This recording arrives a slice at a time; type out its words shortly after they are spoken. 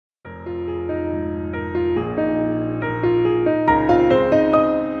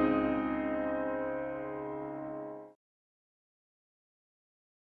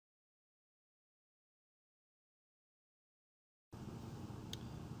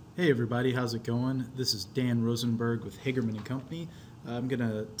Hey everybody, how's it going? This is Dan Rosenberg with Hagerman and Company. I'm going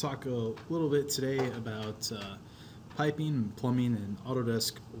to talk a little bit today about piping and plumbing in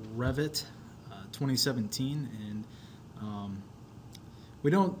Autodesk Revit 2017. And um, we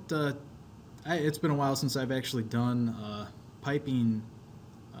don't, it's been a while since I've actually done piping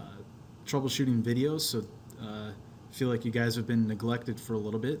uh, troubleshooting videos, so I feel like you guys have been neglected for a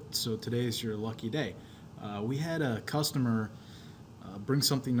little bit, so today is your lucky day. We had a customer bring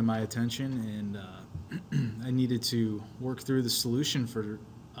something to my attention, and I needed to work through the solution for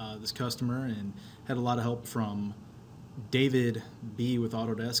this customer, and had a lot of help from David B with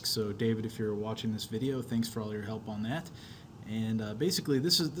Autodesk. So David, if you're watching this video, thanks for all your help on that. And basically,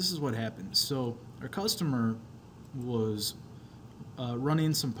 this is what happened. So our customer was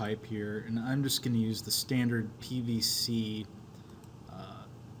running some pipe here, and I'm just going to use the standard PVC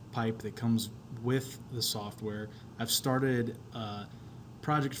pipe that comes with the software. I've started a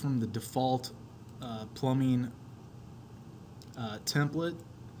project from the default plumbing template,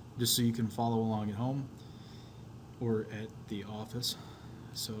 just so you can follow along at home or at the office.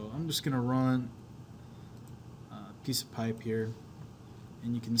 So I'm just going to run a piece of pipe here,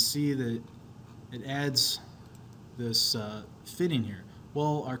 and you can see that it adds this fitting here.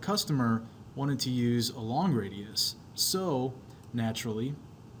 Well, our customer wanted to use a long radius, so naturally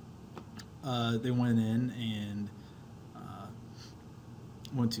they went in and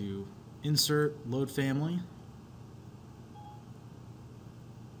went to insert, load family.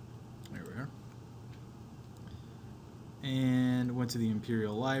 There we are. And went to the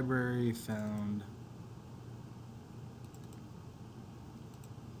Imperial Library, found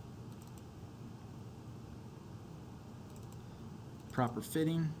proper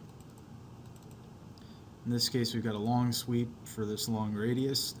fitting. In this case, we've got a long sweep for this long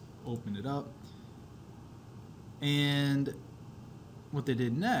radius. Open it up, and what they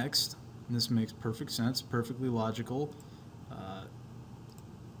did next, and this makes perfect sense, perfectly logical,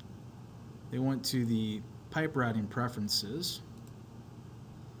 they went to the pipe routing preferences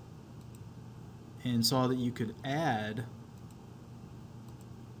and saw that you could add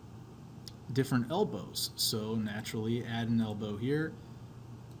different elbows. So naturally, add an elbow here,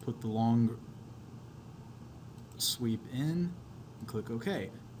 put the long sweep in, and click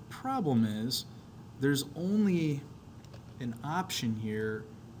OK. Problem is, there's only an option here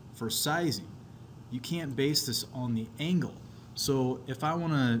for sizing. You can't base this on the angle. So if I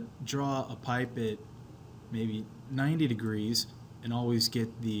want to draw a pipe at maybe 90 degrees and always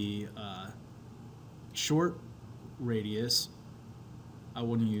get the short radius, I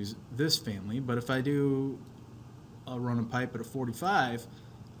wouldn't use this family. But if I do run a pipe at a 45,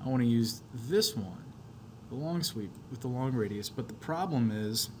 I want to use this one, the long sweep with the long radius. But the problem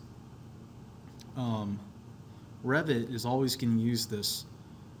is, Revit is always going to use this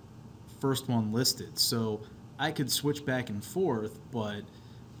first one listed. So I could switch back and forth, but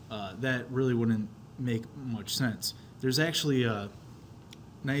that really wouldn't make much sense. There's actually a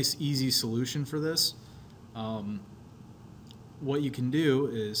nice, easy solution for this. What you can do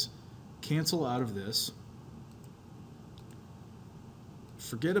is cancel out of this.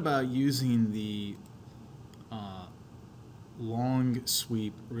 Forget about using the long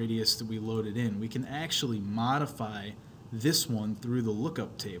sweep radius that we loaded in. We can actually modify this one through the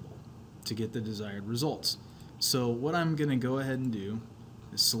lookup table to get the desired results. So what I'm going to go ahead and do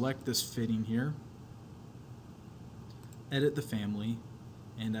is select this fitting here, edit the family,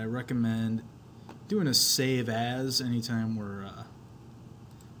 and I recommend doing a save as anytime we're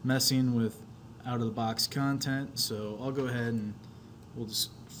messing with out of the box content. So I'll go ahead and we'll just,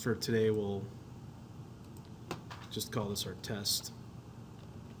 for today, we'll just call this our test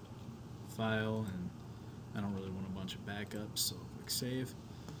file, and I don't really want a bunch of backups, so click save.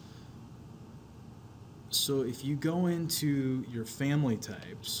 So if you go into your family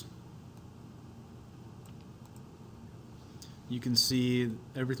types, you can see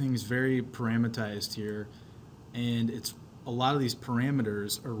everything's very parameterized here, and it's a lot of these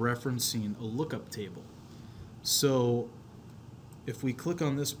parameters are referencing a lookup table. So if we click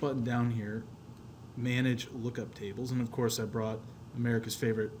on this button down here, manage lookup tables, and of course I brought America's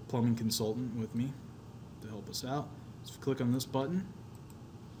favorite plumbing consultant with me to help us out. So if you click on this button,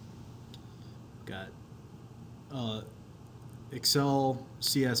 got Excel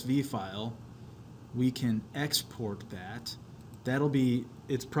CSV file. We can export that. That'll be,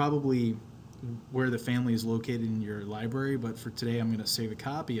 it's probably where the family is located in your library, but for today I'm going to save a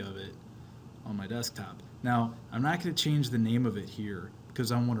copy of it on my desktop. Now, I'm not going to change the name of it here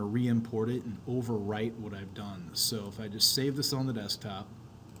because I want to re-import it and overwrite what I've done. So if I just save this on the desktop,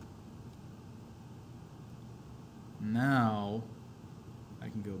 now I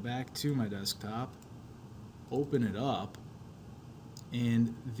can go back back to my desktop, open it up,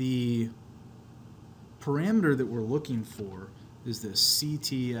 and the parameter that we're looking for is this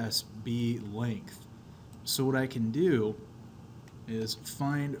CTSB length. So what I can do is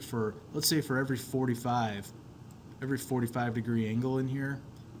find, for, let's say for every 45 degree angle in here,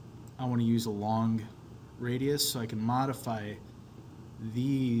 I want to use a long radius, so I can modify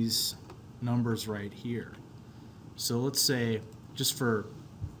these numbers right here. So let's say, just for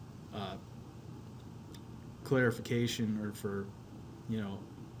clarification, or for, you know,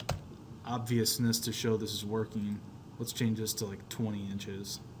 obviousness to show this is working, let's change this to like 20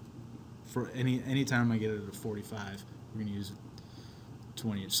 inches. For any time I get it at a 45, we're going to use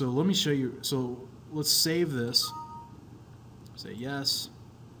 20 inches. So let me show you. So let's save this. Say yes.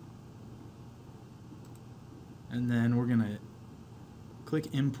 And then we're going to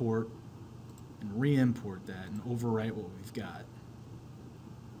click import and re-import that and overwrite what we've got.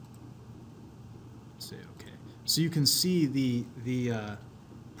 Say okay. So you can see the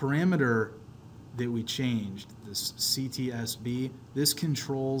parameter that we changed, this CTSB, this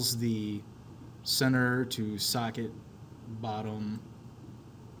controls the center to socket bottom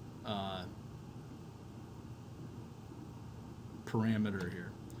parameter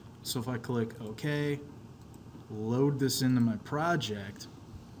here. So if I click OK, load this into my project,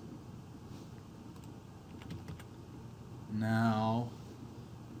 now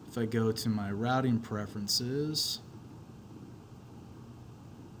if I go to my routing preferences,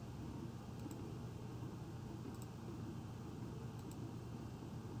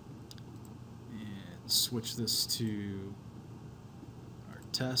 switch this to our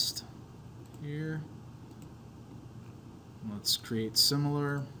test here. Let's create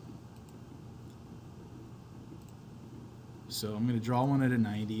similar. So I'm going to draw one at a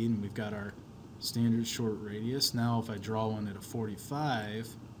 90, and we've got our standard short radius. Now if I draw one at a 45,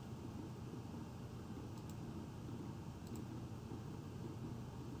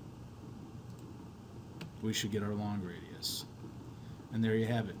 we should get our long radius. And there you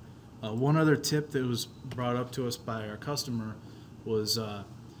have it. One other tip that was brought up to us by our customer was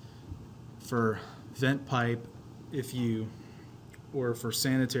for vent pipe, or for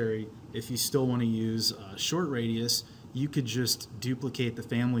sanitary, if you still want to use short radius, you could just duplicate the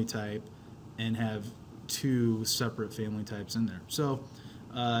family type and have two separate family types in there. So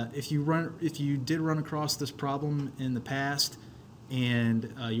if you did run across this problem in the past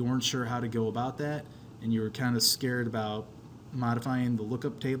and you weren't sure how to go about that, and you were kind of scared about modifying the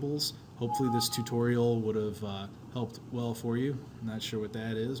lookup tables, hopefully this tutorial would have helped well for you. I'm not sure what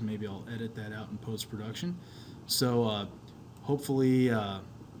that is. Maybe I'll edit that out in post-production. So hopefully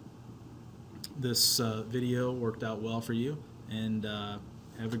this video worked out well for you, and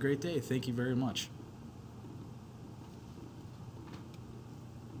have a great day. Thank you very much.